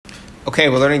Okay,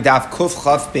 we're learning Daf Kuf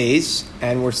Chaf Beis,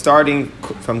 and we're starting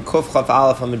from Kuf Chaf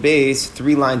Aleph on the Beis,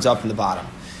 3 lines up from the bottom.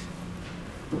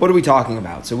 What are we talking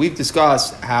about? So we've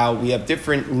discussed how we have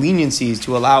different leniencies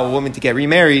to allow a woman to get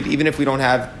remarried, even if we don't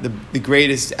have the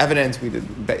greatest evidence,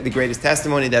 the greatest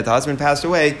testimony that the husband passed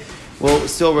away, we'll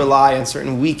still rely on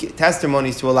certain weak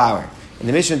testimonies to allow her. And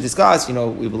the Mishnah discussed,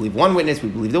 we believe one witness, we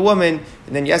believe the woman,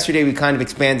 and then yesterday we kind of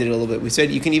expanded it a little bit. We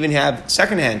said you can even have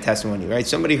secondhand testimony, right?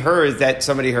 Somebody heard that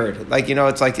somebody heard.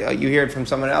 It's like you hear it from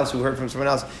someone else who heard from someone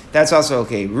else. That's also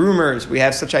okay. Rumors, we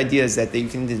have such ideas that they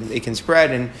can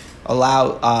spread and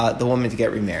allow the woman to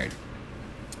get remarried.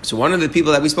 So one of the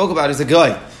people that we spoke about is a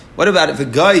guy. What about if a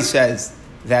guy says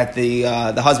that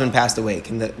the husband passed away?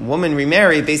 Can the woman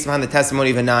remarry based upon the testimony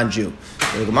of a non-Jew?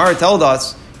 The Gemara told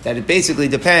us that it basically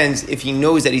depends if he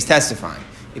knows that he's testifying.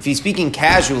 If he's speaking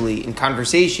casually in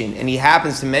conversation and he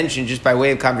happens to mention just by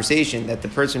way of conversation that the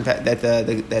person that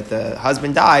the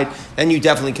husband died, then you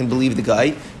definitely can believe the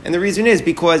guy. And the reason is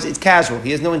because it's casual.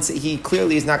 He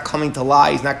clearly is not coming to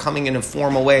lie. He's not coming in a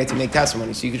formal way to make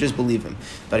testimony. So you could just believe him.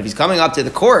 But if he's coming up to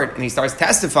the court and he starts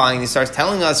testifying, he starts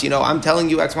telling us, I'm telling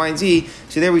you X, Y, and Z.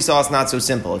 So there we saw it's not so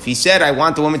simple. If he said, I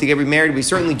want the woman to get remarried, we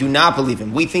certainly do not believe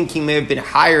him. We think he may have been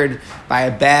hired by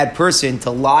a bad person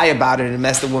to lie about it and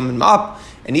mess the woman up.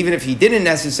 And even if he didn't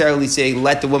necessarily say,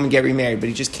 let the woman get remarried, but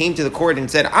he just came to the court and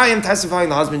said, I am testifying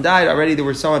the husband died, already there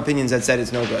were some opinions that said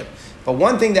it's no good. But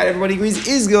one thing that everybody agrees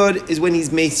is good is when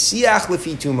he's mesiach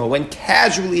lefi tuma, when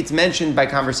casually it's mentioned by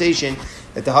conversation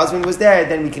that the husband was dead,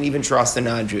 then we can even trust the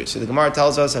non-Jew. So the Gemara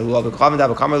tells us, there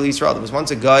was once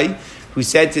a guy who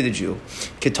said to the Jew,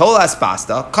 Ketol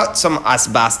asbasta, cut some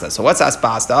asbasta. So what's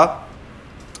asbasta?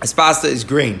 Asbasta is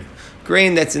grain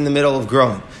that's in the middle of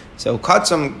growing. So cut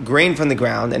some grain from the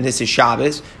ground, and this is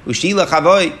Shabbos, ushila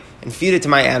chavoy, and feed it to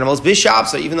my animals,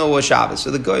 bishab, even though it was Shabbos. So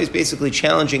the guy is basically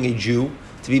challenging a Jew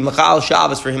to be machal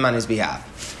Shabbos for him on his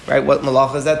behalf. Right? What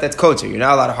malacha is that? That's kotzer. You're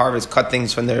not allowed to harvest, cut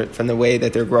things from the way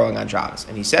that they're growing on Shabbos.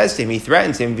 And he says to him, he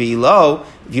threatens him, v'lo,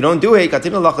 if you don't do it, I'm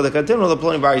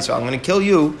going to kill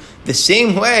you the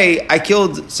same way I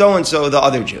killed so-and-so, the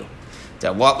other Jew.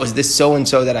 That what was this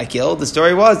so-and-so that I killed? The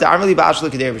story was that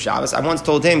I once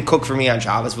told him, cook for me on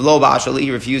Shabbos. He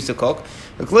refused to cook.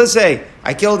 Let's say,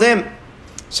 I killed him.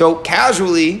 So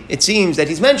casually, it seems that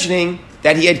he's mentioning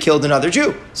that he had killed another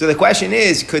Jew. So the question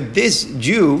is, could this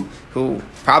Jew, who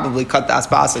probably cut the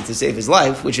asbasa to save his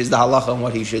life, which is the halacha and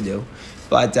what he should do,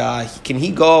 but can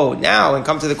he go now and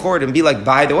come to the court and be like,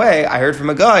 by the way, I heard from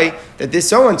a guy that this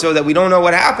so-and-so that we don't know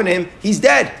what happened to him, he's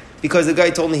dead. Because the guy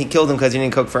told me he killed him because he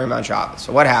didn't cook for him on Shabbos.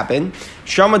 So what happened?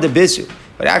 Shama de bisu.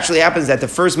 What actually happens is that the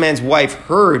first man's wife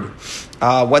heard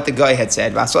what the guy had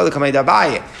said.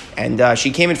 And she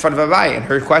came in front of Abaye. And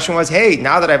her question was, hey,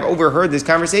 now that I've overheard this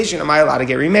conversation, am I allowed to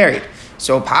get remarried?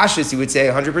 So Pashas, he would say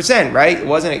 100%, right?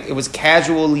 It was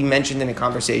casually mentioned in a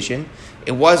conversation.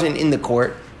 It wasn't in the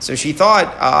court. So she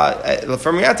thought,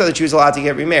 from Yata, that she was allowed to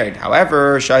get remarried.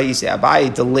 However,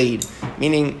 Abaye delayed,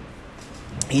 meaning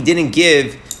he didn't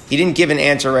give an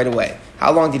answer right away.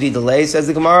 How long did he delay? Says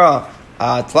the Gemara,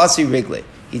 Tlasi Rigli.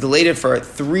 He delayed it for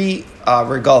 3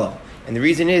 regalim. And the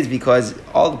reason is because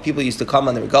all the people used to come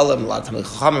on the regalim, a lot of times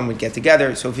the Chachamim would get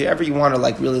together. So if you want to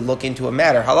really look into a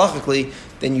matter halachically,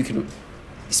 then you can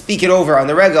speak it over on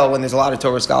the regal when there's a lot of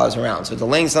Torah scholars around. So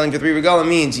delaying something for 3 regalim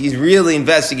means he's really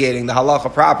investigating the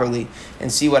halacha properly and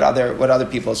see what other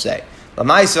people say.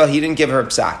 Lamaisa, he didn't give her a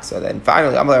psak. So then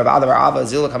finally, go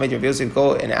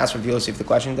and ask Rav Yosef the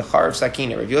question. The Charav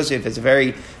Sakina. Rav Yosef is a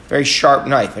very, very sharp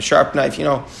knife. A sharp knife,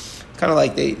 kind of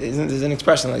like there's an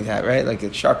expression like that, right? Like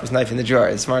the sharpest knife in the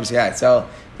drawer, the smartest guy. So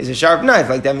it's a sharp knife.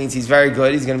 Like that means he's very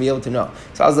good. He's going to be able to know.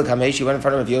 So I was like, she went in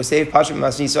front of Rav Yosef. Pashim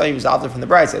Masni saw he resolved it from the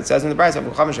Brisa. It says in the Brisa,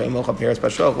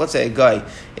 let's say a guy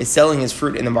is selling his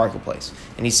fruit in the marketplace,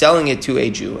 and he's selling it to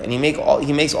a Jew, and he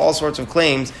makes all sorts of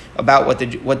claims about what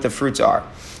the fruits are.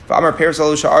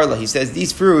 He says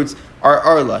these fruits are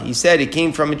arla. He said it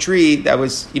came from a tree that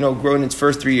was grown in its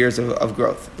first 3 years of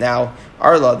growth. Now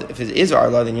arla, if it is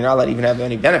arla, then you're not allowed to even have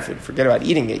any benefit. Forget about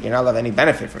eating it. You're not allowed to have any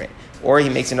benefit from it. Or he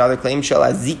makes another claim, shel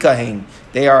azika hein.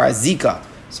 They are azika.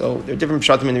 So there are different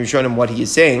pshatim in the Rishonim what he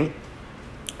is saying.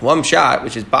 One pshat,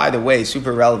 which is by the way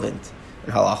super relevant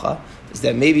in halacha, is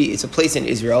that maybe it's a place in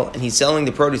Israel and he's selling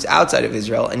the produce outside of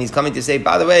Israel and he's coming to say,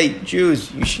 by the way,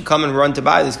 Jews, you should come and run to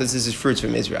buy this because this is fruits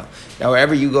from Israel. Now,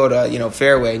 wherever you go to,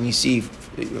 Fairway and you see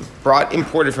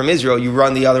imported from Israel, you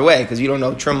run the other way because you don't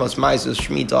know Trumos, Maisos,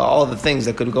 Shemitah, all of the things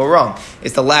that could go wrong.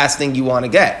 It's the last thing you want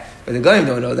to get. But the Goyim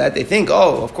don't know that. They think,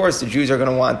 of course the Jews are going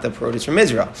to want the produce from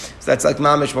Israel. So that's like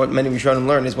mamish, what many Rishonim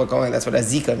learn is that's what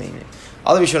Azika means.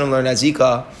 All the Rishonim learn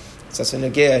Azika It's just a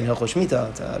negea in Hilchos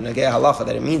Shmita. It's a negea halacha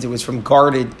that it means it was from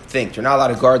guarded things. You're not allowed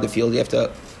to guard the field. You have to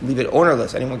leave it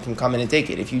ownerless. Anyone can come in and take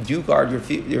it. If you do guard your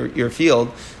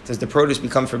field, does the produce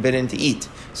become forbidden to eat?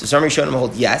 So some Rishonim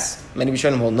hold yes, many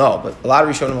Rishonim hold no, but a lot of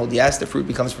Rishonim hold yes, the fruit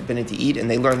becomes forbidden to eat,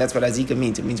 and they learn that's what azika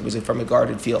means. It means it was from a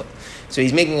guarded field. So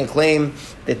he's making a claim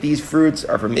that these fruits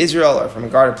are from Israel, or from a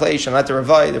guarded place, and not the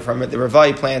Ravai, they're from the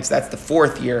Ravai plants. That's the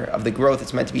 4th year of the growth.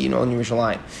 It's meant to be eaten only in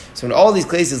Yerushalayim. So in all these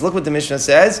cases, look what the Mishnah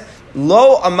says.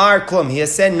 Lo amar klum, he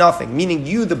has said nothing, meaning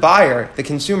you, the buyer, the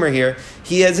consumer here,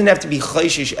 he doesn't have to be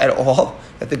chayshish at all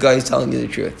that the guy is telling you the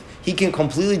truth. He can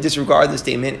completely disregard the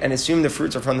statement and assume the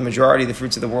fruits are from the majority of the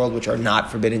fruits of the world, which are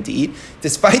not forbidden to eat,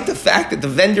 despite the fact that the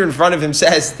vendor in front of him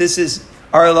says, this is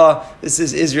Arla, this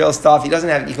is Israel stuff. He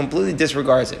completely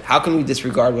disregards it. How can we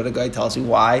disregard what a guy tells you?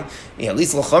 Why? At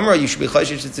least l'chumra, you should be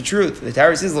chayshish, it's the truth. The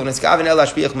Torah says,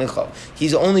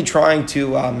 he's only trying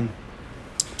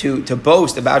to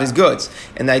boast about his goods.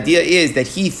 And the idea is that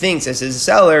he thinks, as a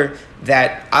seller,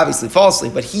 that, obviously falsely,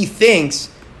 but he thinks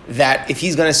that if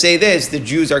he's going to say this, the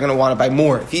Jews are going to want to buy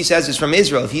more. If he says it's from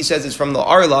Israel, if he says it's from the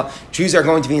Arla, Jews are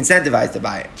going to be incentivized to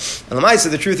buy it. And Lamaisa,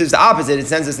 the truth is the opposite. It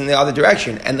sends us in the other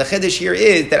direction. And the chiddush here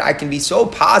is that I can be so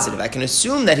positive, I can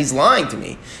assume that he's lying to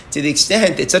me, to the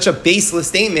extent it's such a baseless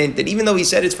statement that even though he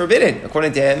said it's forbidden,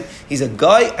 according to him, he's a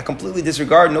guy I completely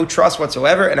disregard, no trust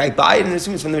whatsoever, and I buy it and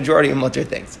assume it's from the majority of mutter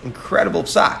things. Incredible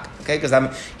psak. Okay, because I'm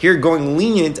here going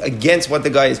lenient against what the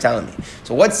guy is telling me.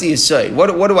 So what's the aside?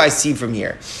 What do I see from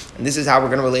here? And this is how we're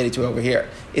going to relate it to over here.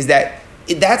 Is that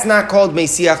that's not called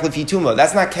Mesiach Lefituma.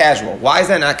 That's not casual. Why is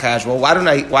that not casual? Why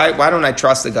don't I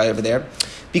trust the guy over there?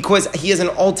 Because he has an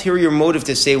ulterior motive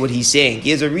to say what he's saying. He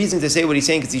has a reason to say what he's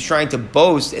saying because he's trying to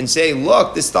boast and say,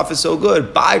 look, this stuff is so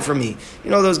good, buy from me.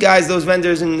 You know those guys, those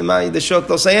vendors in the shuk,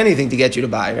 they'll say anything to get you to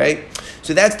buy, right?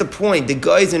 So that's the point. The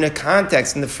guy's in a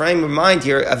context, in the frame of mind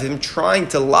here, of him trying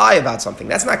to lie about something.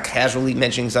 That's not casually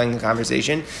mentioning something in the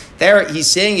conversation. There, he's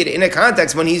saying it in a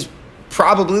context when he's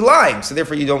probably lying, so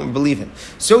therefore you don't believe him.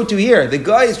 So to here, the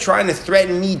guy is trying to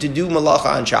threaten me to do malacha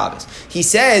on Shabbos. He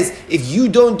says, if you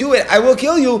don't do it, I will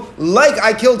kill you like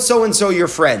I killed so-and-so, your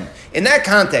friend. In that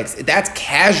context, that's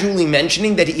casually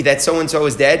mentioning that so-and-so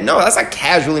is dead. No, that's not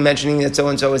casually mentioning that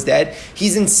so-and-so is dead.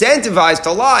 He's incentivized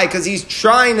to lie because he's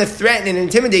trying to threaten and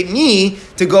intimidate me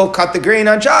to go cut the grain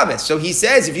on Shabbos. So he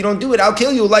says, if you don't do it, I'll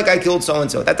kill you like I killed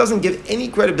so-and-so. That doesn't give any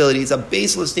credibility. It's a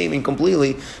baseless statement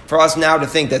completely for us now to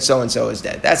think that so-and-so is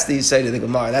dead. That's the side of the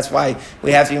Gemara. That's why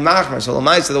we have to be machmer. So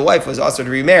Lamaisa, the wife, was also to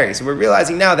remarry. So we're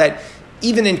realizing now that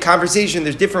even in conversation,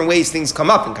 there's different ways things come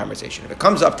up in conversation. If it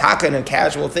comes up taka in a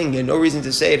casual thing, you have no reason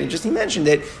to say it, and just he mentioned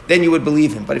it, then you would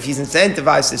believe him. But if he's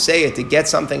incentivized to say it to get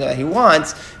something that he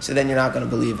wants, so then you're not going to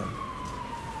believe him.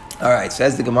 All right, so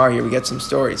as the Gemara here, we get some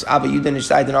stories. There was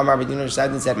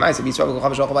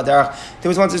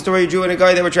once a story of a Jew and a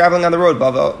guy that were traveling on the road.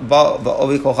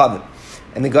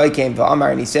 And the guy came to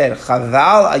Amar and he said,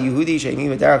 Chaval al-Yehudi she'imi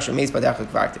b'derech she'meis b'derech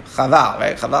kvartiv. Chaval,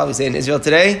 right? Chaval, we say in Israel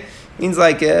today, means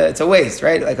like it's a waste,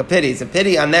 right? Like a pity. It's a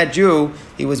pity on that Jew.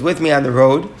 He was with me on the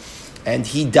road, and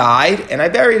he died, and I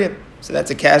buried him. So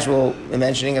that's a casual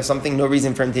mentioning of something. No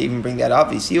reason for him to even bring that up.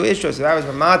 Yisiu Ishto. So that was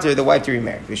Ramater, the wife to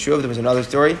remarry. Vishuv, there was another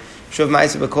story. Shuv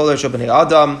Ma'aseh B'Koler Shuv B'nei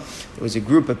Adam. There was a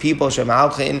group of people.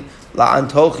 Shemalchin La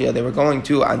Antochia. They were going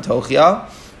to Antochia.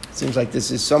 It seems like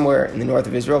this is somewhere in the north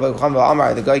of Israel. The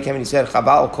guy came and he said,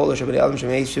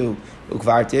 the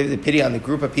pity on the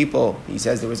group of people. He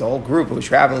says there was a whole group who was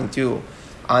traveling to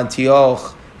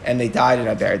Antioch and they died and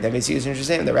I buried them. It's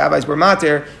interesting. The rabbis were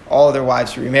matir all their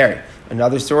wives to remarry.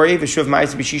 Another story, there was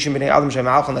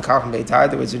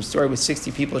a story with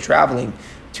 60 people traveling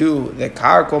to the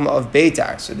Karkom of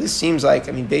Beitar. So this seems like,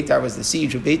 Beitar was the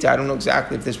siege of Beitar. I don't know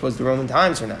exactly if this was the Roman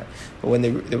times or not, but when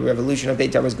the revolution of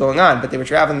Beitar was going on, but they were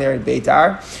traveling there in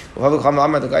Beitar.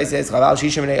 The guy says,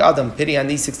 pity on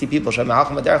these 60 people. They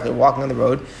were walking on the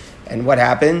road, and what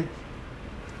happened?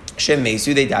 Shem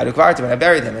Mesu, they died of Kvartim, and I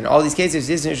buried them. In all these cases,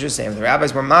 this is interesting. The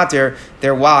rabbis were matir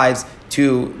their wives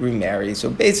to remarry. So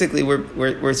basically,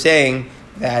 we're saying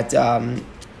that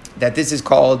that this is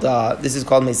called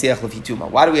Mesiach Lefituma.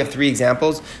 Why do we have 3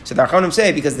 examples? So the Acharonim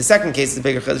say because the second case is a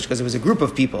bigger chiddush because it was a group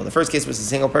of people. The first case was a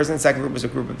single person. The second group was a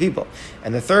group of people.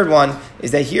 And the third one is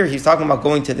that here he's talking about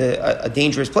going to a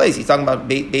dangerous place. He's talking about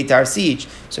Beitar siege.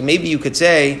 So maybe you could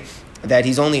say that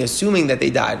he's only assuming that they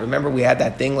died. Remember, we had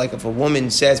that thing, like if a woman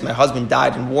says, my husband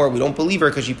died in war, we don't believe her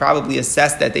because she probably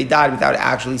assessed that they died without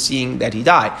actually seeing that he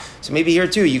died. So maybe here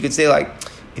too, you could say like,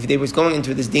 if they was going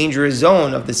into this dangerous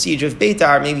zone of the siege of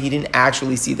Beitar, maybe he didn't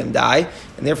actually see them die,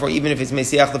 and therefore even if it's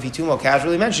Mesiach Lefituma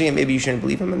casually mentioning it, maybe you shouldn't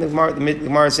believe him, and the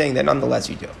Gemara is saying that nonetheless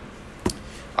you do.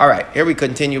 All right, here we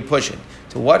continue pushing.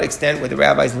 To what extent were the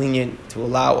rabbis lenient to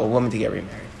allow a woman to get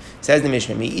remarried? Says the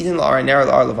Mishnah, the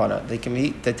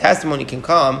testimony can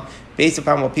come based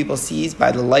upon what people sees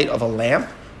by the light of a lamp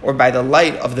or by the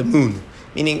light of the moon.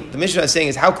 Meaning, the Mishnah is saying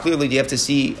is how clearly do you have to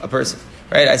see a person,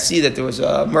 right? I see that there was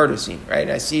a murder scene, right?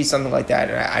 And I see something like that,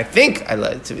 and I think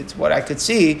it's what I could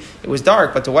see. It was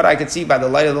dark, but to what I could see by the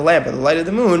light of the lamp or the light of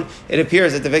the moon, it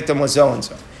appears that the victim was so and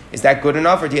so. Is that good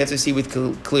enough, or do you have to see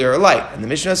with clearer light? And the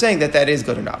Mishnah is saying that is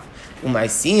good enough.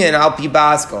 Umaysiyan al pi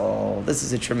baskel. This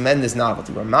is a tremendous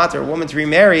novelty. We're matter a woman to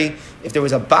remarry if there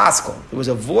was a baskel. There was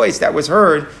a voice that was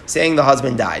heard saying the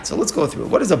husband died. So let's go through it.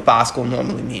 What does a baskel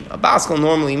normally mean? A baskel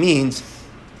normally means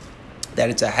that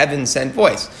it's a heaven-sent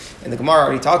voice. And the Gemara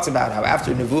already talks about how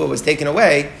after Nevuah was taken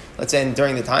away, let's say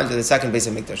during the times of the second Beis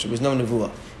HaMikdash, there was no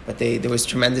Nevuah. But there was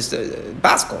tremendous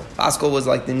baskel. Baskel was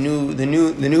like the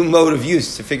new mode of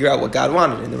use to figure out what God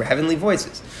wanted, and there were heavenly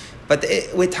voices. But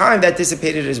with time, that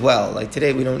dissipated as well. Like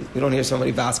today, we don't hear so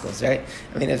many baskels, right?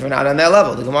 I mean, if we're not on that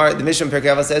level, the Mishnah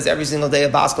Pirkei Avos says every single day a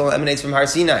baskel emanates from Har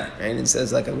Sinai, right? And it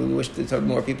says like we wish that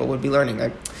more people would be learning.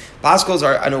 Like baskels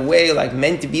are in a way like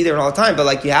meant to be there all the time, but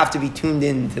like you have to be tuned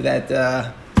in to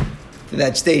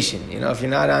that station. You know, if you're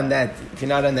not on that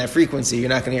frequency, you're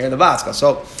not going to hear the baskel.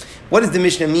 So, what does the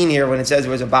Mishnah mean here when it says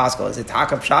there was a baskel? Is it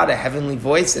takab pshat, a heavenly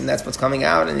voice, and that's what's coming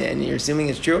out, and you're assuming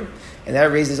it's true? And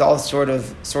that raises all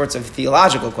sorts of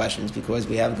theological questions, because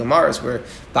we have Gemaras where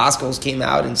baskels came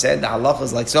out and said the halacha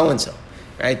is like so and so,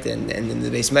 right? And in the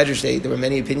Beis Medrash, there were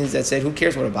many opinions that said, who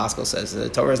cares what a baskel says? The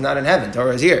Torah is not in heaven.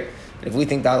 Torah is here. And if we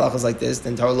think the halacha is like this,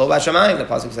 then Torah lo b'shamayim. The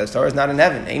pasuk says Torah is not in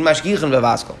heaven. Ein mashgichin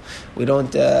b'baskel. We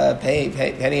don't pay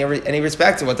any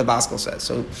respect to what the baskel says.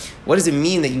 So, what does it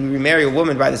mean that you remarry a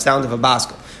woman by the sound of a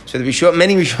baskel? So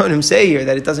many Rishonim say here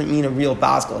that it doesn't mean a real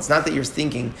baskel. It's not that you're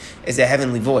thinking is a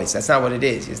heavenly voice. That's not what it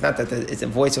is. It's not that it's a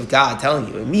voice of God telling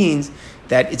you. It means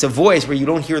that it's a voice where you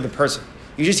don't hear the person.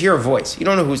 You just hear a voice. You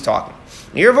don't know who's talking.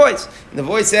 You hear a voice, and the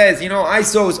voice says, I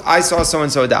saw so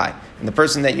and so die, and the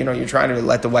person that you're trying to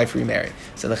let the wife remarry.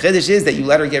 So the chiddush is that you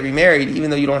let her get remarried, even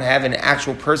though you don't have an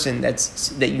actual person that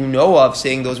you know of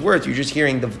saying those words. You're just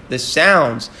hearing the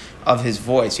sounds of his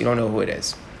voice. You don't know who it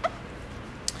is.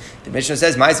 The Mishnah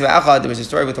says, there was a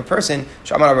story with a person,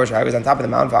 Shamar Rosh, I was on top of the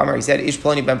mountain, he said, Ish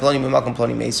ploni ben ploni mimakom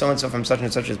ploni mei, so and so from such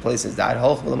and such places died.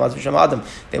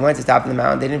 They went to the top of the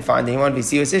mountain, they didn't find anyone,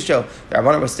 Visius Isho. The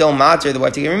Rabbanan was still matter the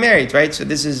wife to get remarried, right? So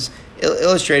this is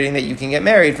illustrating that you can get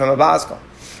married from a baskel.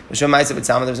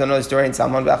 There was another story in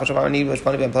Salmon.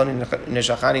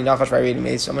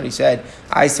 Somebody said,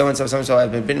 I so-and-so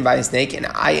have been bitten by a snake and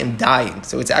I am dying.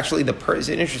 So it's actually the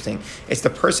person, interesting, it's the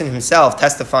person himself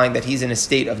testifying that he's in a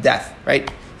state of death,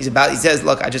 right? He says,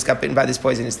 look, I just got bitten by this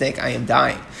poisonous snake, I am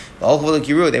dying.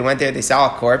 They went there, they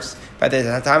saw a corpse. By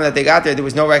the time that they got there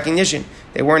was no recognition.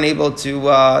 They weren't able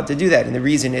to do that. And the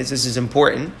reason is, this is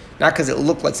important, not because it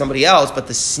looked like somebody else, but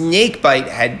the snake bite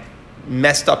had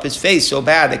messed up his face so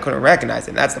bad they couldn't recognize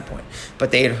him. That's the point. But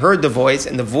they had heard the voice,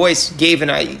 and the voice gave an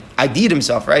ID'd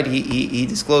himself, right? He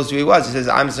disclosed who he was. He says,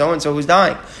 I'm so-and-so who's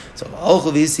dying. So the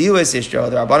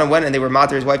Rabbanan went and they were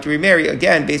matter his wife to remarry,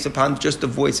 again, based upon just the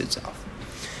voice itself.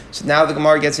 So now the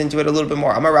Gemara gets into it a little bit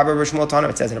more. Amar Rabbi Rishmuel Tana,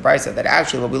 it says in a brayso that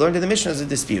actually what we learned in the Mishnah is a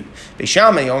dispute. Beis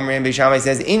Shammai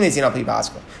says,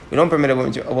 we don't permit a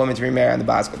woman to remarry on the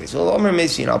baskel.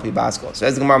 So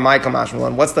says the Gemara, my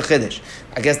Kamashmuel, what's the chiddush?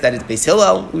 I guess that it's Beis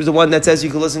Hillel, who's the one that says you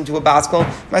can listen to a baskel.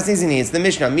 It's the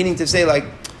Mishnah, meaning to say like,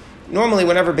 normally,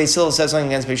 whenever Beis Hillel says something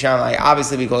against Beis Shammai,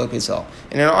 obviously we go to Beis Hillel.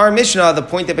 And in our Mishnah, the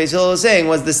point that Beis Hillel is saying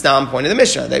was the stam point of the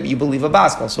Mishnah, that you believe a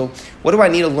baskel. So what do I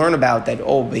need to learn about that?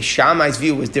 Beis Shammai's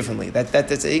view was differently.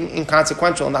 That's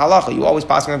inconsequential in the halacha. You always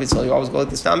pass on Beis Hillel, you always go to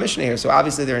the stam Mishnah here. So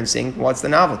obviously they're in sync. What's the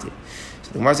novelty?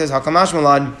 So the Gemara says, Hakamash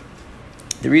Malad.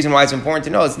 The reason why it's important to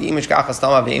know is the imish kachas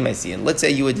tama ve'emesi. And let's say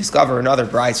you would discover another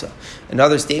brisa,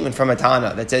 another statement from a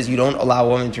Tana that says you don't allow a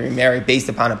woman to remarry based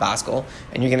upon a baskel,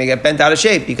 and you're going to get bent out of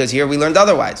shape because here we learned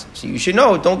otherwise. So you should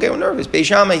know, don't get nervous. Beis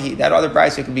Shammai, that other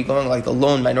brisa could be going like the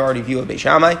lone minority view of Beis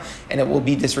Shammai, and it will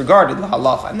be disregarded, the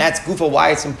halacha. And that's gufa why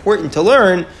it's important to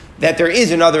learn that there is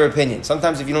another opinion.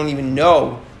 Sometimes if you don't even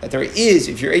know that there is,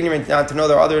 if you're ignorant not to know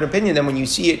there are other opinion, then when you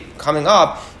see it coming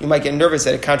up, you might get nervous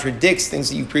that it contradicts things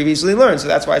that you previously learned. So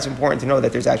that's why it's important to know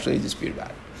that there's actually a dispute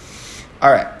about it.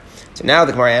 All right. So now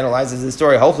the Gemara analyzes the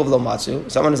story.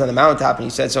 Someone is on the mountaintop and he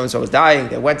said so-and-so was dying.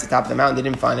 They went to the top of the mountain. They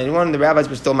didn't find anyone. And the rabbis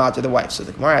were still mad to the wife. So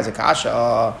the Gemara has a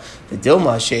kasha. The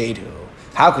Dilma Shadu.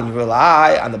 How can you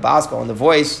rely on the baskel, on the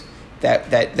voice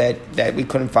that we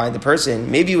couldn't find the person?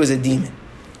 Maybe it was a demon.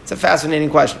 It's a fascinating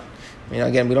question. I mean,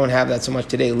 again, we don't have that so much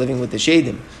today, living with the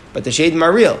shadim, but the shadim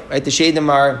are real, right? The shadim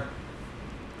are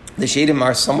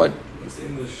somewhat. What's the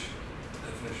English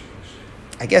definition of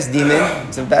I guess demon.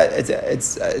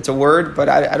 It's a word, but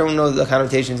I don't know the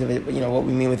connotations of it. What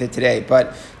we mean with it today.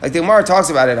 But like the Gemara talks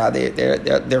about it, how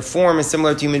their form is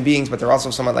similar to human beings, but they're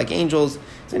also somewhat like angels.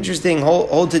 It's interesting,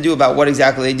 whole to do about what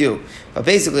exactly they do. But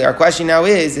basically, our question now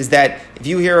is that if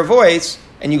you hear a voice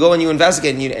and you go and you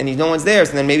investigate and no one's there,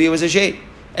 so then maybe it was a shade.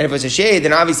 And if it's a shade,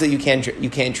 then obviously you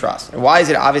can't trust. And why is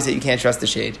it obvious that you can't trust the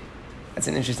shade? That's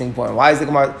an interesting point. Why is the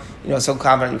Gemara so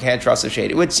confident you can't trust the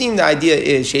shade? It would seem the idea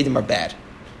is shadim are bad.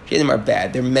 Shadim are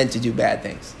bad. They're meant to do bad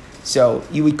things. So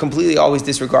you would completely always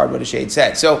disregard what a shade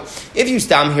said. So if you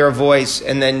stam hear a voice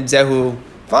and then zehu,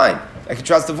 fine, I can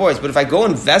trust the voice. But if I go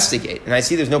investigate and I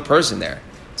see there's no person there,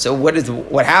 so what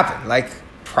happened? Like,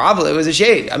 probably it was a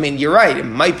shade. I mean, you're right. It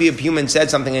might be a human said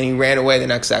something and he ran away the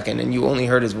next second and you only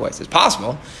heard his voice. It's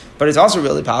possible, but it's also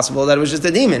really possible that it was just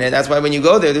a demon, and that's why when you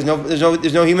go there,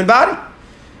 there's no human body.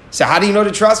 So how do you know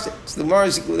to trust it? So the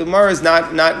Gemara is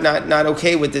not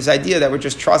okay with this idea that we're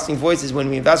just trusting voices when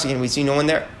we investigate and we see no one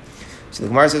there. So the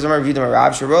Gemara says,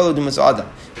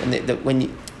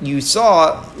 when you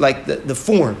saw like the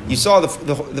form, you saw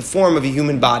the form of a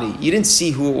human body. You didn't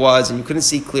see who it was and you couldn't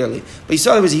see clearly, but you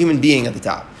saw there was a human being at the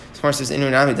top. The Gemara says,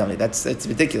 that's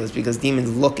ridiculous because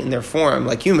demons look in their form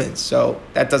like humans, so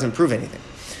that doesn't prove anything.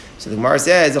 So the Gemara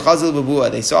says,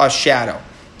 they saw a shadow.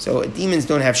 So demons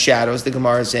don't have shadows, the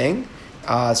Gemara is saying.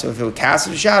 So if it would cast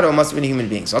a shadow, it must have been a human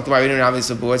being. So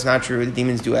it's not true. The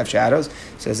demons do have shadows.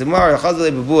 So the Gemara,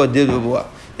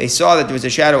 they saw that there was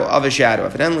a shadow of a shadow.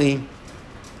 Evidently,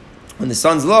 when the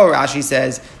sun's low, Rashi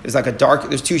says there's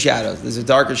two shadows. There's a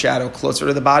darker shadow closer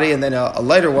to the body, and then a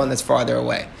lighter one that's farther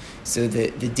away. So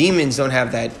the demons don't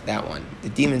have that one. The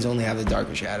demons only have the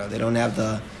darker shadow. They don't have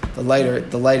the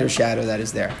lighter shadow that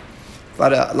is there.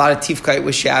 A lot of tifkite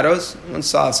with shadows. One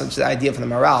saw such an idea from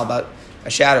the Maral about a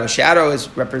shadow. A shadow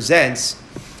represents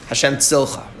Hashem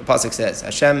tzilcha. The pasuk says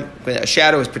a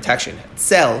shadow is protection.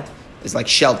 Tzel is like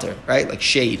shelter, right? Like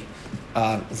shade.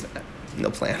 No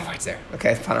plan of words there.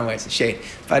 Okay, plan words, shade.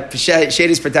 But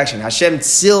shade is protection. Hashem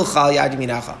tzilcha yad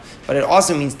yaminacha. But it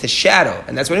also means to shadow,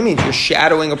 and that's what it means. You're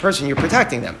shadowing a person. You're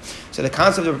protecting them. So the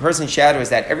concept of a person's shadow is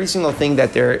that every single thing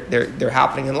that they're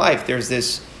happening in life, there's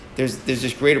this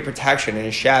greater protection and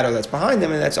a shadow that's behind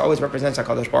them, and that's always represents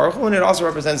HaKadosh Baruch Hu, and it also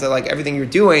represents that like everything you're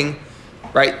doing,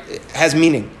 right, has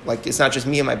meaning. Like it's not just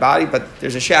me and my body, but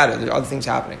there's a shadow. There's other things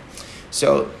happening.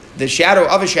 So the shadow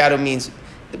of a shadow means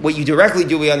what you directly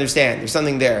do, we understand. There's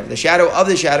something there. The shadow of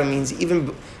the shadow means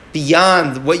even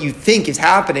beyond what you think is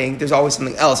happening, there's always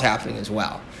something else happening as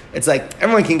well. It's like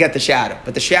everyone can get the shadow,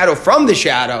 but the shadow from the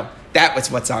shadow, that's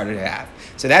what's harder to have.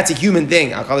 So that's a human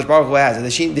thing. HaKadosh Baruch Hu has.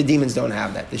 The demons don't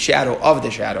have that. The shadow of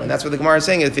the shadow. And that's what the Gemara is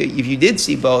saying. If you did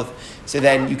see both, so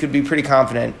then you could be pretty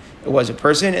confident it was a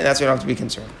person, and that's why you don't have to be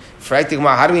concerned.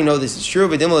 How do we know this is true?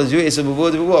 Where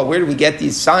do we get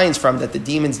these signs from that the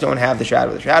demons don't have the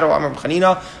shadow? The shadow, Amar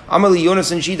Chanina, Amar li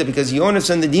Yonasan Shita, because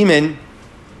Yonasan the demon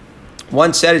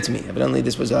once said it to me. Evidently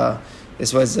this was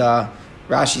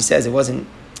Rashi says it wasn't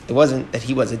that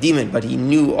he was a demon, but he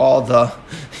knew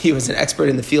he was an expert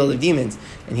in the field of demons.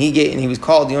 And he was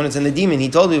called Yonasan the demon. He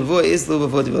told me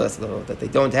that they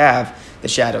don't have the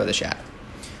shadow of the shadow.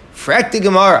 Frak the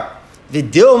Gemara.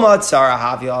 Vidilma tzara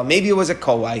haviyal. Maybe it was a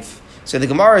co-wife. So the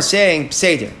Gemara is saying,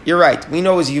 Pseder, you're right, we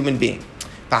know it's a human being.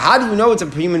 But how do you know it's a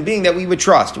human being that we would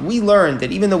trust? We learned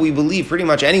that even though we believe pretty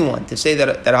much anyone to say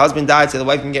that a husband died so the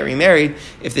wife can get remarried,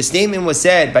 if the statement was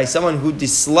said by someone who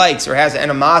dislikes or has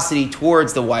animosity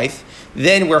towards the wife,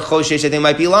 then we're choshesh that they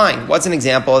might be lying. What's an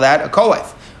example of that? A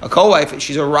co-wife. A co-wife,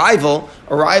 she's a rival.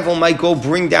 A rival might go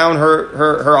bring down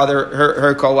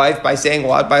her co-wife by saying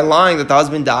what? By lying that the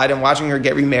husband died and watching her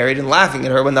get remarried and laughing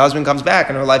at her when the husband comes back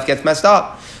and her life gets messed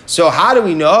up. So how do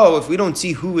we know if we don't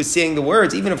see who is saying the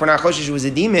words? Even if we're not choshesh it was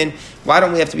a demon, why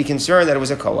don't we have to be concerned that it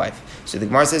was a co-wife? So the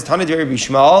Gemara says, Tana Deri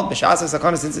Bishmal, B'shas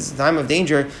HaSakana, since it's a time of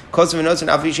danger, Kosav and Notes and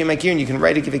Avri Makir, and you can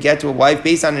write a give a get to a wife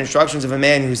based on the instructions of a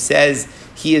man who says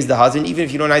he is the husband, even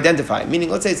if you don't identify. Meaning,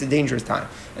 let's say it's a dangerous time,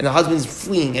 and the husband's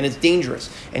fleeing, and it's dangerous,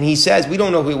 and he says, we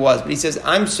don't know who he was, but he says,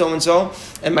 I'm so-and-so,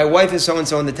 and my wife is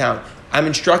so-and-so in the town. I'm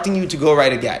instructing you to go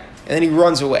write a get. And then he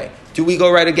runs away. Do we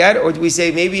go write a get, or do we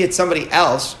say maybe it's somebody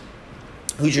else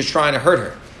who's just trying to hurt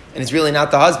her, and it's really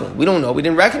not the husband? We don't know. We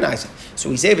didn't recognize it. So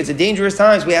we say if it's a dangerous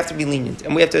times, we have to be lenient,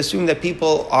 and we have to assume that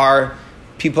people are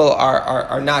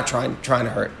not trying to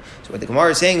hurt. So what the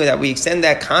Gemara is saying is that we extend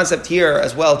that concept here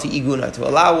as well to iguna, to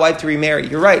allow a wife to remarry.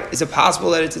 You're right. Is it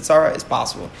possible that it's a tzara? It's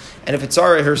possible. And if a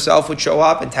tzara herself would show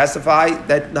up and testify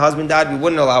that the husband died, we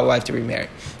wouldn't allow a wife to remarry.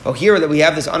 But here that we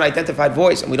have this unidentified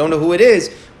voice and we don't know who it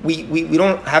is, we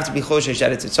don't have to be choshesh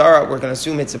that it's a tzara. We're going to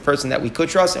assume it's a person that we could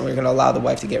trust, and we're going to allow the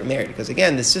wife to get married. Because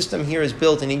again, the system here is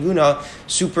built in Iguna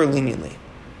super leniently.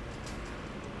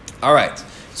 All right.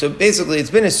 So basically,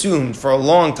 it's been assumed for a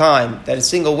long time that a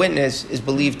single witness is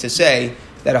believed to say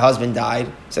that a husband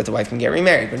died so that the wife can get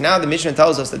remarried. But now the Mishnah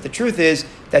tells us that the truth is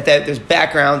that there's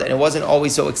background, and it wasn't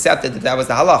always so accepted that was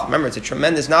the halach. Remember, it's a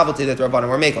tremendous novelty that the Rabbanim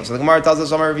were making. So the Gemara tells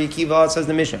us, Rabbi Akiva, says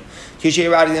the Mishnah,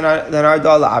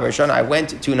 I went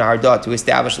to Naharda to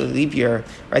establish the leap year.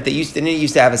 Right? They didn't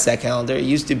used to have a set calendar. It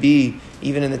used to be,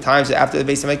 even in the times after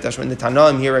the Beis HaMikdash, when the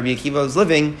Tanaim here, Rabbi Akiva was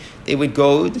living, they would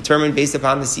go determine based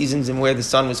upon the seasons and where the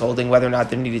sun was holding whether or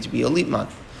not there needed to be a leap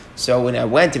month. So when I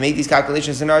went to make these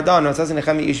calculations in Ardan, I found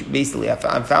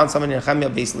someone in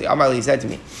Nechemia basically. Amarli said to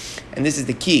me, and this is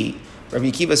the key. Rabbi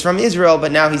Akiva is from Israel,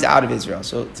 but now he's out of Israel.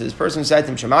 So to this person who said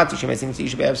to him, I heard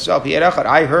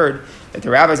that the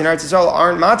rabbis in Eretz Yisrael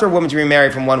aren't matter women to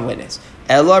remarry from one witness.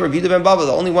 Ella Rabbi Yehuda ben Bava,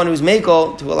 the only one who's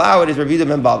makel to allow it is Rabbi Yehuda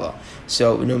ben Bava.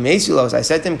 So no mesulos. I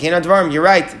said to him, Kenad Dvarim, you're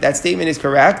right. That statement is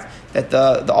correct. That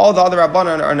all the other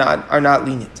rabbanon are not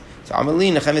lenient. So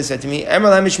Amalli Nechemia said to me, Emer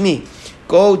Lamishmi.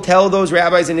 Go tell those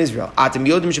rabbis in Israel. You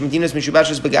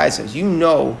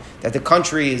know that the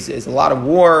country is a lot of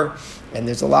war and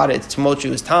there's a lot of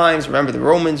tumultuous times. Remember, the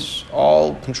Romans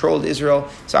all controlled Israel.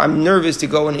 So I'm nervous to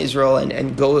go in Israel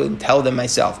and go and tell them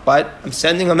myself. But I'm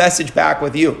sending a message back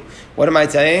with you. What am I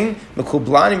saying?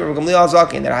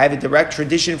 That I have a direct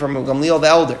tradition from Gamliel the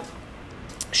elder.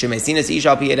 From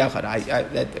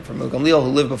Gamliel who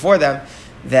lived before them,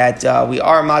 that we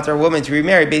are matar women to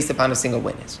remarry based upon a single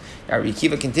witness. Now, Rabbi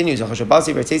Akiva continues. So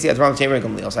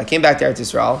I came back to Eretz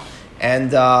Yisrael,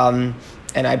 and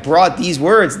I brought these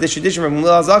words, this tradition from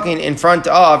Gamliel Zakin, in front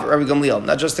of Rabbi Gamliel.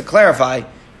 Now, just to clarify,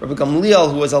 Rabbi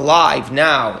Gamliel, who is alive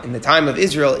now in the time of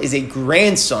Israel, is a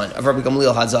grandson of Rabbi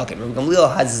Gamliel HaZaken. Rabbi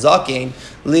Gamliel HaZaken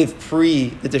lived pre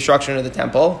the destruction of the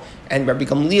temple, and Rabbi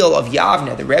Gamliel of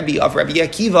Yavne, the Rebbe of Rabbi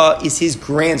Akiva, is his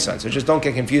grandson. So just don't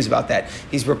get confused about that.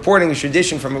 He's reporting a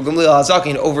tradition from Rabbi Gamliel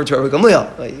HaZaken over to Rabbi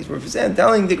Gamliel. He's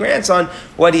telling the grandson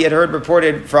what he had heard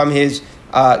reported from his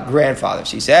grandfather.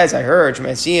 So he says, I heard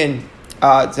Shemasian.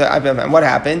 And what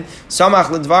happened? Samach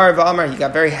l'dvar v'amar. He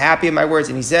got very happy at my words,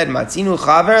 and he said, "Matzinu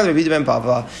chaver Rabbi Yehuda ben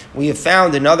Bava." We have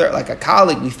found another, like a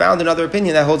colleague. We found another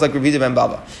opinion that holds like Rabbi Yehuda ben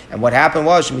Bava. And what happened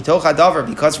was shemitoch hadavar,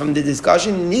 because from the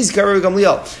discussion, nizkar Rabbi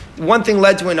Gamliel, one thing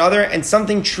led to another, and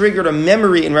something triggered a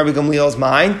memory in Rabbi Gamliel's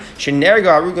mind.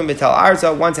 Shenerga harugim b'tel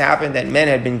arza. Once happened that men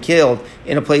had been killed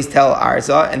in a place tel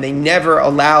arza, and they never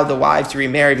allowed the wives to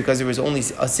remarry because there was only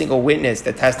a single witness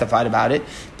that testified about it.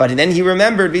 But then he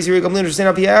remembered Rabbi Gamliel that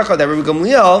Rabbi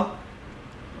Gamliel,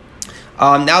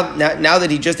 now that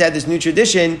he just had this new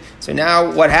tradition, so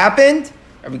now what happened?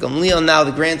 Rabbi Gamliel, now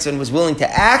the grandson, was willing to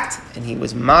act, and he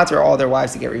was matar all their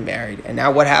wives to get remarried. And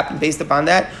now what happened based upon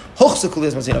that?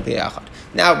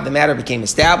 Now the matter became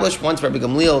established. Once Rabbi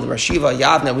Gamliel, the Rashiva,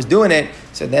 Yavne, was doing it,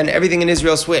 so then everything in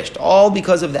Israel switched. All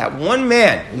because of that one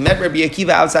man who met Rabbi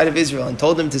Akiva outside of Israel and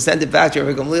told him to send it back to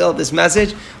Rabbi Gamliel, this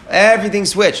message, everything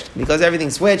switched. Because everything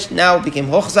switched, now it became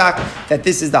hochzak, that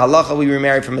this is the halacha we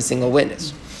remarry from a single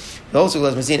witness. Also,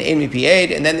 and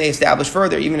then they established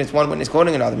further, even if one witness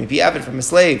quoting another, mipi from a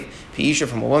slave, piisha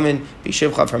from a woman,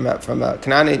 pishivcha from a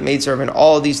Canaanite maidservant,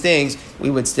 all of these things we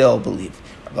would still believe.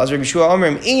 They disagree.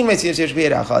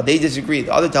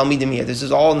 The other Talmidim here, this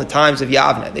is all in the times of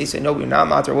Yavne. They say, no, we're not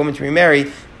matar women to remarry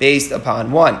based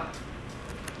upon one.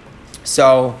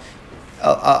 So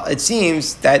it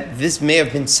seems that this may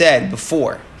have been said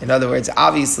before. In other words,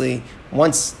 obviously,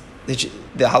 once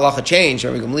the halacha changed,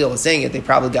 Rabbi Gamliel was saying it, they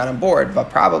probably got on board, but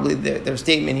probably their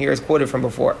statement here is quoted from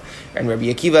before. And Rabbi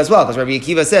Akiva as well, because Rabbi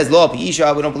Akiva says, Lo pi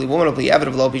isha, we don't believe woman, we don't believe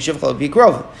evid, lo pi shivcha, lo pi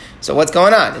krov. So what's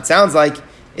going on? It sounds like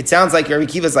Rabbi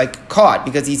Akiva's like caught,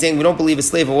 because he's saying we don't believe a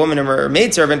slave, a woman, or a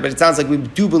maidservant, but it sounds like we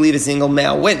do believe a single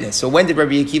male witness. So when did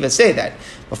Rabbi Akiva say that?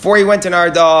 Before he went to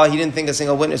Narda, he didn't think a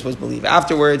single witness was believed.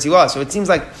 Afterwards, he was. So it seems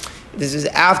like this is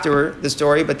after the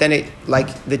story, but then it,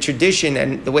 like the tradition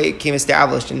and the way it came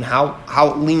established and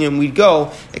how lenient we'd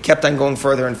go, it kept on going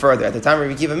further and further. At the time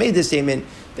Rabbi Akiva made this statement,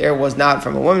 there was not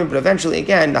from a woman, but eventually,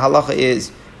 again, the halacha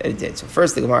is that it did. So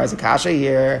first, the Gemara has a kasha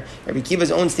here. Rabbi Akiva's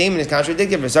own statement is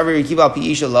contradicted. Does Rabbi Akiva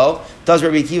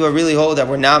really hold that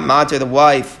we're not matar the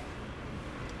wife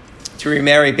to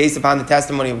remarry based upon the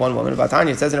testimony of one woman? About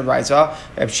Tanya, it says in a brayso,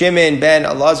 Reb Shimon ben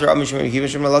Elazar, Shimon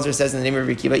Elazar says in the name of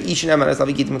Rabbi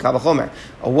Akiva,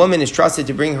 a woman is trusted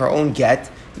to bring her own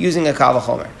get using a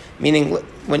kavachomer. Meaning,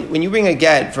 when you bring a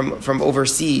get from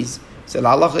overseas, So the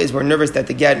halacha is we're nervous that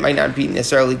the get might not be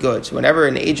necessarily good. So whenever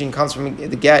an agent comes from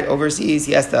the get overseas,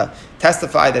 he has to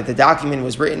testify that the document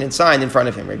was written and signed in front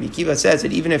of him. Rabbi Akiva says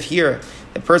that even if here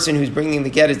the person who's bringing the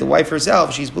get is the wife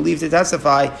herself, she's believed to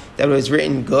testify that it was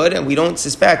written good, and we don't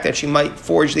suspect that she might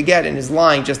forge the get and is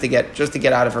lying just to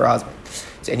get out of her husband.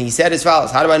 And he said as follows: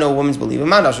 how do I know a woman's believing?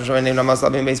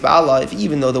 If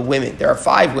even though the women, there are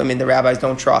 5 women the rabbis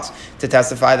don't trust to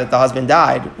testify that the husband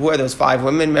died. Who are those 5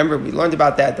 women? Remember, we learned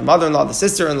about that: the mother-in-law, the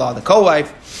sister-in-law, the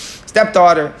co-wife,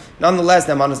 stepdaughter. Nonetheless,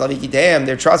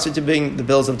 they're trusted to bring the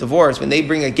bills of divorce. When they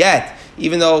bring a get,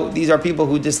 even though these are people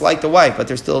who dislike the wife, but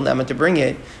they're still nemeant to bring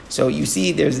it. So you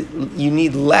see, you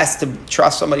need less to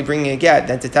trust somebody bringing a get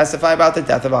than to testify about the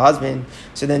death of a husband.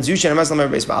 So then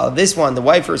this one, the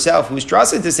wife herself, who's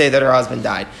trusted to say that her husband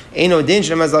died,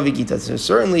 so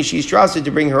certainly she's trusted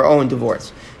to bring her own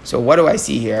divorce. So what do I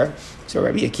see here? So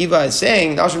Rabbi Akiva is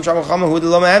saying, Rabbi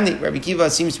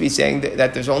Akiva seems to be saying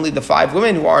that there's only the 5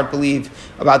 women who aren't believed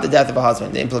about the death of a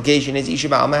husband. The implication is Isha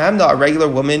Ba'al Mahamda, a regular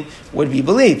woman would be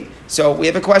believed. So we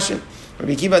have a question.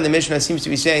 Rabbi Akiva in the Mishnah seems to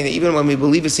be saying that even when we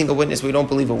believe a single witness, we don't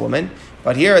believe a woman.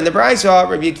 But here in the Brisa,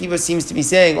 Rabbi Akiva seems to be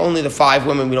saying only the 5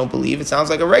 women we don't believe. It sounds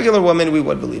like a regular woman we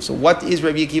would believe. So what is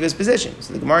Rabbi Akiva's position?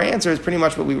 So the Gemara answer is pretty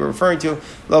much what we were referring to.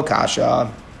 Lo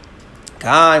kasha. In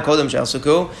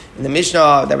the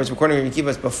Mishnah that was recording Rabbi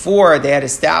Akiva before they had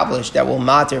established that will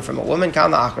matter from a woman.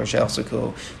 So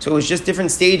it was just different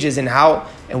stages in how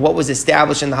and what was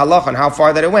established in the halacha and how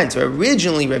far that it went. So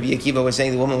originally Rabbi Akiva was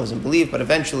saying the woman wasn't believed, but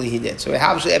eventually he did. So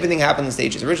everything happened in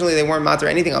stages. Originally they weren't matter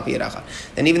anything al pi yedachad.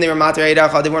 Then even they were matter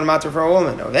yedachad, they weren't matter for a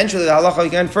woman. Eventually the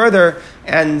halacha went further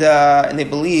and they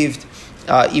believed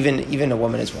even a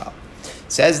woman as well.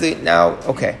 Says that now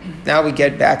we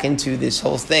get back into this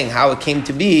whole thing, how it came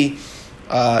to be,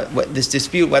 this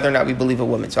dispute whether or not we believe a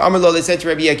woman. So Amar Lo, they said to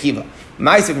Rabbi Akiva,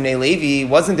 Ma'aseh b'nei Levi,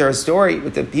 wasn't there a story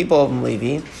with the people of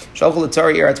Levi? Shalchu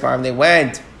l'tzar eretz marim, they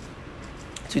went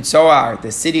to Tzoar,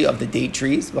 the city of the date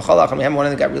trees. One of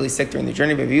them got really sick during the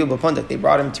journey. They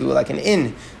brought him to like an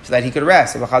inn so that he could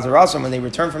rest. When they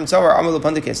returned from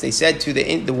Tzoar, they said to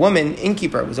the woman,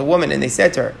 innkeeper, it was a woman, and they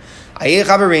said to her,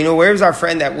 where's our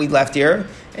friend that we left here?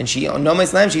 And she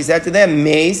said to them,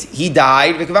 Mace, he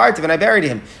died, and I buried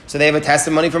him. So they have a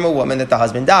testimony from a woman that the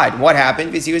husband died. What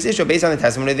happened? Based on the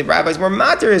testimony, the rabbis were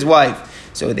matter his wife.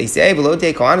 So they say, shouldn't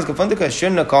a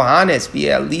kohanis be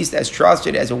at least as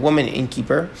trusted as a woman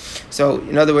innkeeper? So,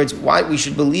 in other words, why we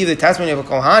should believe the testimony of a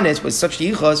kohanis with such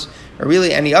yichus, or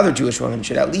really any other Jewish woman,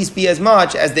 should at least be as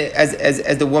much as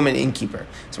the woman innkeeper.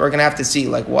 So we're going to have to see,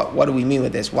 like, what do we mean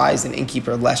with this? Why is an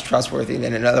innkeeper less trustworthy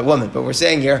than another woman? But we're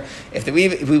saying here, if we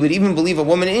would even believe a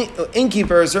woman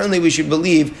innkeeper, certainly we should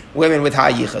believe women with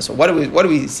high yichus. So what do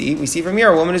we see? We see from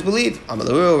here a woman is believed.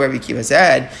 Amalu, Rabbi Akiva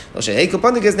said, if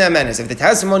the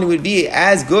testimony would be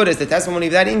as good as the testimony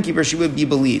of that innkeeper, she would be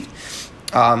believed.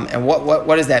 And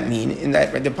what does that mean? In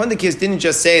that the Pundikis didn't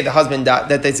just say the husband died,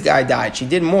 that this guy died. She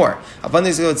did more.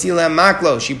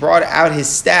 She brought out his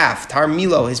staff,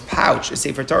 Tarmilo, his pouch, the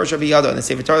Sefer Torah Shabiyado, and the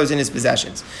Sefer Torah is in his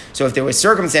possessions. So if there were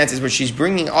circumstances where she's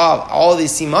bringing all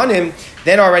these simanim,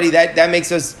 then already that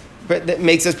makes us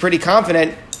pretty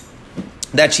confident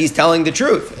that she's telling the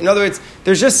truth. In other words,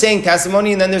 there's just saying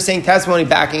testimony, and then they're saying testimony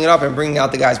backing it up and bringing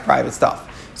out the guy's private stuff.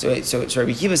 So Rabbi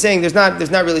Akiva is saying there's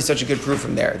not really such a good proof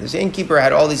from there. The innkeeper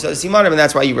had all these simanim, and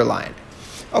that's why you rely on it.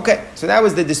 Okay, so that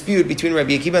was the dispute between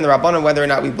Rabbi Akiva and the Rabbanan whether or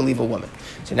not we believe a woman.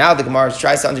 So now the Gemara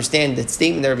tries to understand the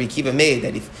statement that Rabbi Akiva made,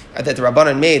 that the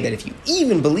Rabbanan made, that if you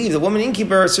even believe the woman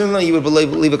innkeeper, certainly you would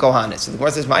believe a Kohanis. So the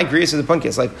Gemara says, my grievous is the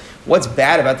Punkis. Like, what's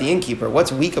bad about the innkeeper?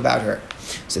 What's weak about her?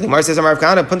 So the Gemara says,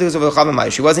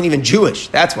 she wasn't even Jewish.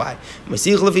 That's why.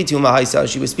 She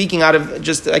was speaking out of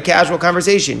just a casual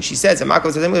conversation. She said, so the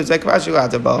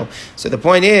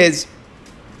point is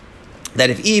that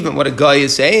if even what a guy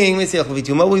is saying, we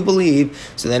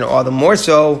believe, so then all the more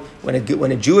so when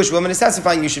a Jewish woman is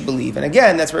testifying, you should believe. And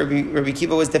again, that's where Rabbi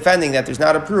Akiva was defending that there's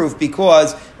not a proof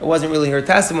because it wasn't really her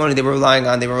testimony they were relying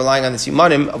on. They were relying on the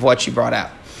simanim of what she brought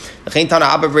out.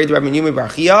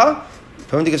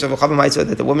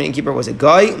 That the woman innkeeper was a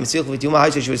guy.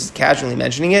 She was casually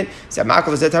mentioning it. This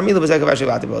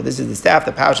is the staff,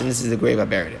 the pouch, and this is the grave I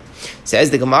buried it. Says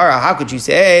the Gemara, how could you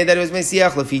say that it was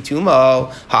Mesiach Lefi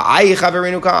Tumo?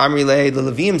 The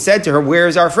Levim said to her, where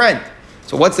is our friend?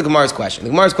 So what's the Gemara's question? The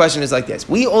Gemara's question is like this.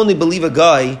 We only believe a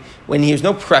guy when there's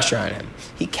no pressure on him.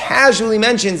 He casually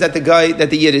mentions that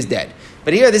the Yid is dead.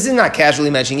 But here, this is not casually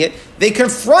mentioning it. They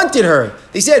confronted her.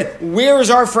 They said, where is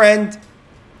our friend?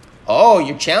 Oh,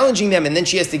 you're challenging them, and then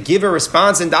she has to give a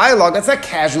response in dialogue. That's not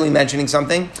casually mentioning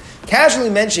something. Casually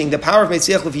mentioning the power of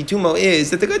Metziach Lefitumo is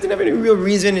that the guy didn't have any real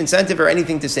reason, incentive, or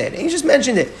anything to say it. And he just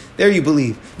mentioned it. There you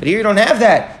believe. But here you don't have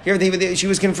that. Here she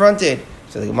was confronted.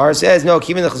 So the Gemara says, no,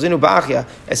 Kivin Chazinu Bachya.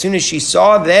 As soon as she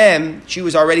saw them, she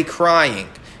was already crying.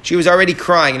 She was already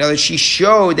crying. In other words, she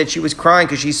showed that she was crying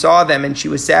because she saw them and she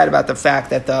was sad about the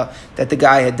fact that the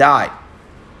guy had died.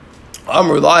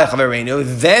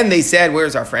 Then they said,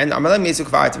 where's our friend?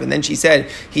 And then she said,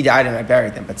 he died and I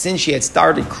buried him. But since she had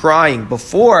started crying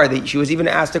before she was even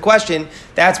asked a question,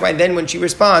 that's why then when she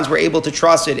responds, we're able to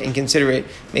trust it and consider it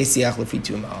Mesiach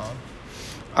Lefituma.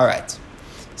 All right.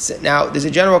 So now, there's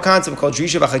a general concept called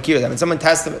Drisha V'Chakira. That when someone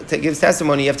gives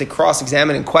testimony, you have to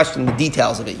cross-examine and question the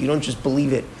details of it. You don't just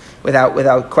believe it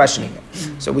without questioning it.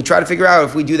 So we try to figure out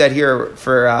if we do that here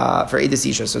for Eidas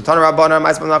Isha. So Tana Rabbana,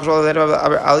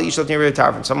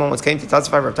 someone came to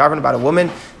testify for Rav Tarfon about a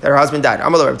woman that her husband died.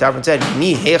 Amar Rav Tarfon said,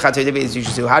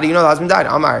 how do you know the husband died?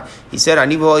 Amar, he said,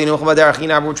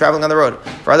 we're traveling on the road.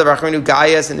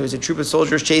 And there was a troop of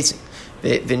soldiers chasing.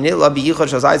 He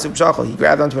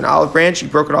grabbed onto an olive branch, he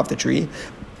broke it off the tree.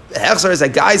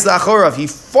 He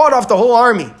fought off the whole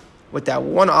army with that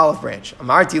one olive branch.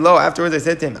 Amarti lo, afterwards I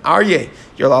said to him, Aryeh,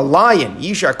 you're a lion,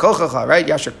 Yishar Kochacha, right?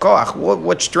 Yashar Koach,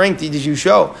 what strength did you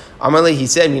show? Amarli, he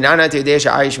said,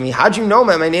 how'd you know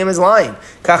my name is Lion?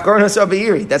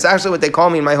 That's actually what they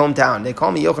call me in my hometown. They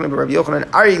call me Yochanan Rabbi Yochanan,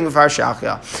 Aryeh Mufar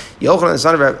Shachya. Yochanan, the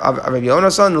son of Rabbi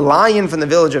Yonasan, Lion from the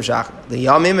village of Shachya. The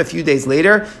Yamim, a few days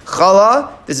later,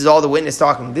 Chala, this is all the witness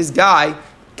talking, this guy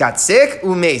got sick,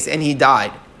 umes, and he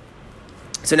died.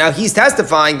 So now he's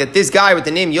testifying that this guy with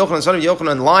the name Yochanan, son of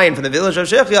Yochanan, Lion from the village of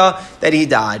Shechia, that he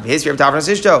died. His Rabbi Tarfon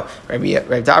Sishto.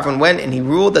 Rabbi Tarfon went and he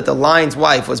ruled that the lion's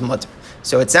wife was mutter.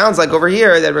 So it sounds like over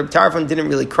here that Rabbi Tarfon didn't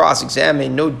really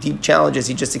cross-examine, no deep challenges,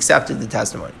 he just accepted the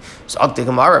testimony. So Rabbi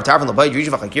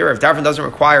Tarfon doesn't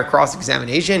require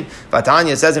cross-examination.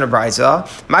 Vatanya says in a brayso,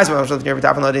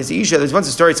 there's once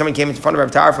a story, someone came in front of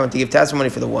Rabbi Tarfon to give testimony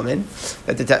for the woman,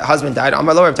 that the husband died.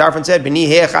 Amar lo, Rabbi Tarfon said,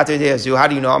 how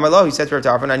do you know? Amar lo, he said to Rabbi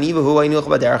Tarfon,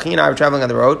 I were traveling on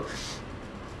the road.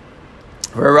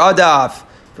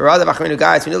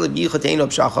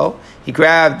 He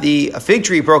grabbed the fig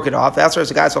tree, broke it off,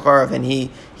 and he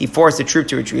forced the troop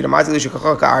to retreat.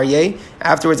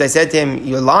 Afterwards I said to him,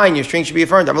 you're lying, your strength should be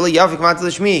affirmed. You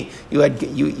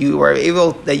were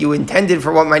able, that you intended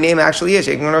for what my name actually is.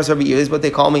 Is what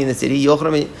they call me in the city.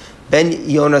 Ben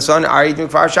Yonason Arid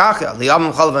Mikfar Shachel.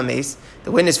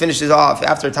 The witness finishes off.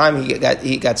 After a time,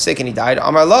 he got sick and he died.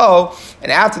 Amar lo, and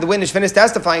after the witness finished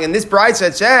testifying, and this bride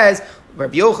says,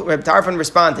 Rabbi Tarfon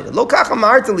responded,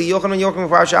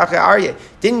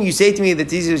 didn't you say to me that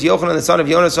this is Yochanan, the son of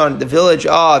Yonasan, the village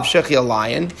of Shechia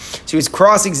Lion? So he was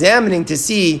cross-examining to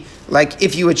see, like,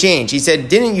 if you would change. He said,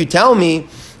 didn't you tell me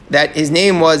that his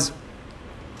name was,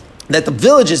 that the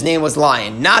village's name was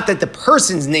Lion, not that the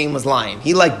person's name was Lion?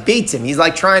 He baits him. He's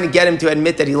trying to get him to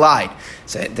admit that he lied.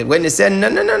 So the witness said, no.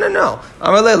 This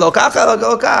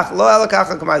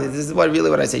is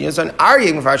what I said.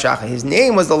 His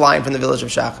name was the Lion from the village of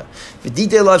Shachar.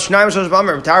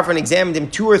 Tarfon examined him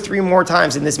 2 or 3 more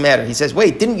times in this matter. He says,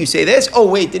 wait, didn't you say this? Oh,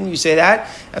 wait, didn't you say that?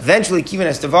 Eventually, Kivin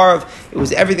Estavarov,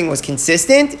 everything was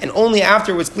consistent, and only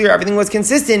after it was clear everything was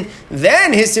consistent,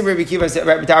 then his Rabbi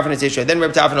Tarfon is issued. Then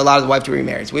Rabbi Tarfon allowed the wife to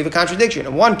remarry. So we have a contradiction.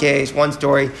 In one case, one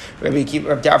story, Rabbi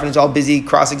Tarfon is all busy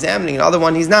cross-examining, in the other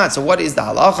one he's not. So what is the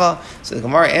halacha? So the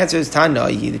Gemara answers,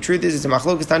 Tanoi. The truth is, it's a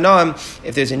machlokas Tanoim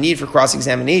if there's a need for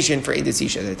cross-examination for Eidas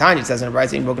Isha. The Tanya says in a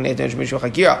brayso,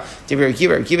 Rabbi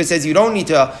Kiva says you don't need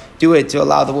to do it to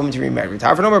allow the woman to remarry.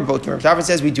 Rabbi Tarfon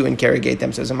says we do interrogate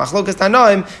them. So it's a machlokas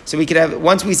Tanoim. So we could have,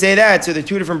 once we say that, so the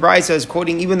two different braysos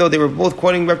quoting, even though they were both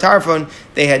quoting Rabbi Tarfon,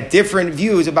 they had different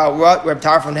views about what Rabbi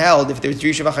Tarfon held if there's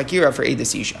Drisha V'Chakira for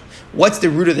Eidas Isha. What's the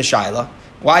root of the shaila?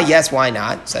 Why yes, why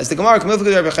not? Says the Gemara, the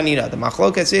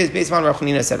machlokas is based on Rav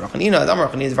Chanina said. Rav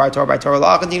Chanina is by Torah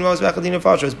law,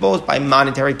 it's both by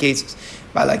monetary cases,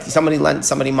 by somebody lent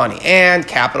somebody money, and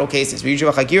capital cases.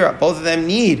 Both of them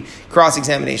need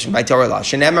cross-examination by Torah law.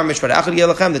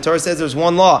 The Torah says there's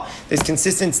one law. There's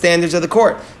consistent standards of the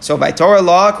court. So by Torah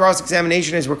law,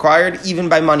 cross-examination is required even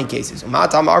by money cases.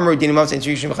 What's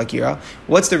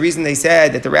the reason they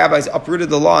said that the rabbis uprooted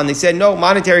the law and they said, no,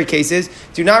 monetary cases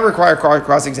do not require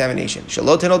cross-examination.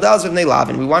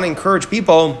 And we want to encourage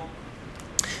people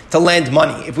to lend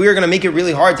money. If we are going to make it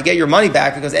really hard to get your money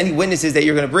back because any witnesses that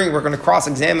you're going to bring, we're going to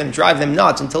cross-examine and drive them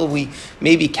nuts until we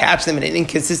maybe catch them in an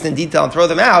inconsistent detail and throw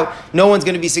them out, no one's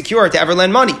going to be secure to ever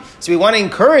lend money. So we want to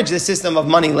encourage the system of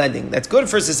money lending. That's good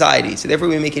for society. So therefore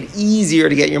we make it easier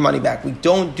to get your money back. We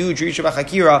don't do Drisha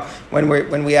V'Chakira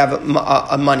when we have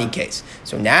a money case.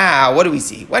 So now, what do we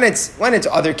see? When it's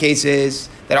other cases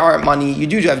that aren't money, you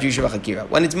do have Yusha B'Chakira.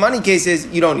 When it's money cases,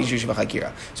 you don't need Yusha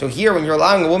B'Chakira. So here, when you're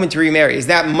allowing a woman to remarry, is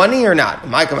that money or not?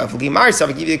 Here,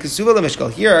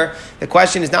 the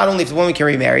question is not only if the woman can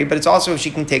remarry, but it's also if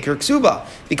she can take her ksuba.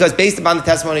 Because based upon the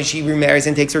testimony, she remarries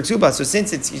and takes her ksuba. So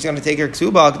since she's going to take her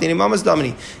ksuba,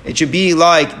 it should be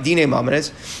like Dine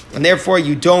Mamanis, and therefore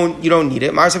you don't need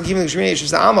it. What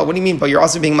do you mean? But you're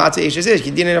also being Matzah Eshes Ish.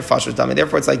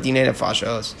 Therefore it's like Dine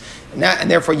Nefashos. And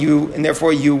therefore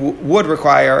you would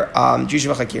require Yusha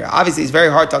B'Chakira. Obviously, it's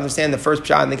very hard to understand the first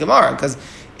pshat in the Gemara because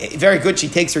very good. She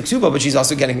takes her ksuba, but she's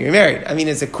also getting remarried. I mean,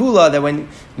 it's a kula that when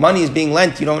money is being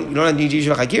lent, you don't need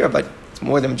Yusha B'Chakira, but it's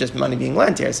more than just money being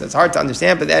lent here. So it's hard to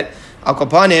understand. But that Al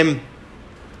Kapanim,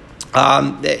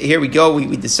 here we go.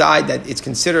 We decide that it's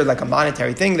considered like a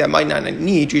monetary thing that might not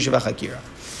need Yusha B'Chakira.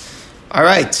 All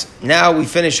right, now we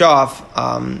finish off.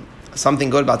 Something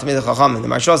good about Tamid Chachamim. The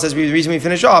Marshal says the reason we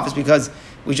finish off is because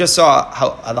we just saw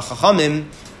how the Chachamim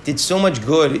did so much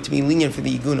good to be lenient for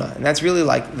the Iguna. And that's really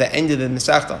like the end of the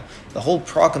Masechta. The whole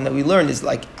program that we learned is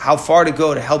like how far to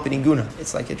go to help an Iguna.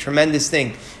 It's like a tremendous thing.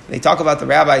 And they talk about the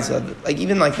rabbis of, like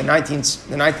even like the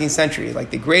 19th century, like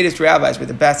the greatest rabbis were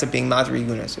the best at being Matri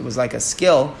Igunas. It was like a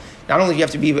skill. Not only do you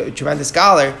have to be a tremendous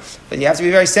scholar, but you have to be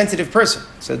a very sensitive person.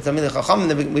 So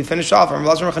we finished off that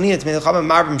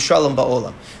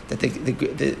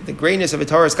the greatness of a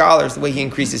Torah scholar is the way he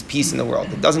increases peace in the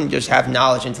world. It doesn't just have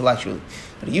knowledge intellectually,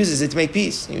 but he uses it to make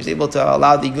peace. He was able to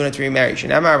allow the Iguna to remarry.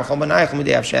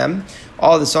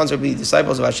 All the sons will be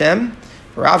disciples of Hashem.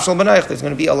 There's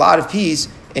going to be a lot of peace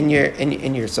in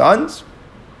your sons.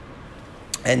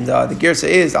 And the Girsa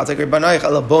is that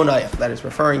is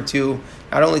referring to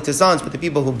not only to sons, but the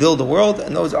people who build the world,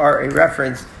 and those are a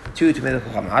reference to Tamid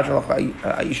Chacham.